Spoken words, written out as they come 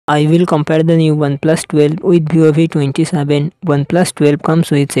I will compare the new OnePlus 12 with Vivo V27. OnePlus 12 comes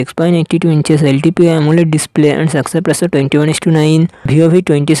with 6.82 inches LTP AMOLED display and success ratio 21:9. Vivo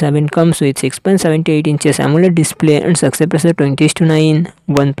V27 comes with 6.78 inches AMOLED display and success ratio 20:9.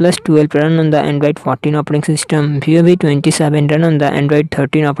 OnePlus 12 run on the Android 14 operating system. Vivo V27 run on the Android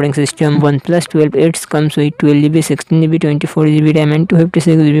 13 operating system. OnePlus 12 8 comes with 12GB, 16GB, 24GB RAM and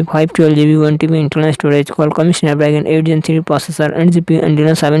 256GB, 512GB, 1TB internal storage. Qualcomm Snapdragon 8 Gen 3 processor and CPU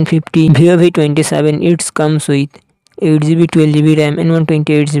Adreno 750. Vivo V27 it comes with 8GB, 12GB RAM and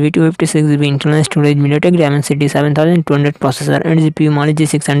 128GB, 256GB internal storage. MediaTek Dimensity 7200 processor and GPU Mali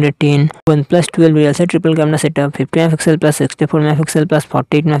G610. OnePlus 12 real set triple camera setup, 50MP plus 64MP plus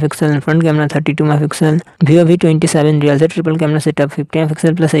 48MP front camera 32MP. Vivo V27 real set triple camera setup,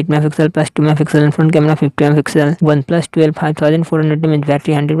 50MP plus 8MP plus 2MP front camera 50MP. OnePlus 12 5400 mAh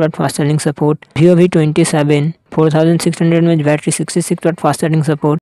battery, 100W fast charging support. Vivo V27 4600 mAh battery, 66W fast charging support.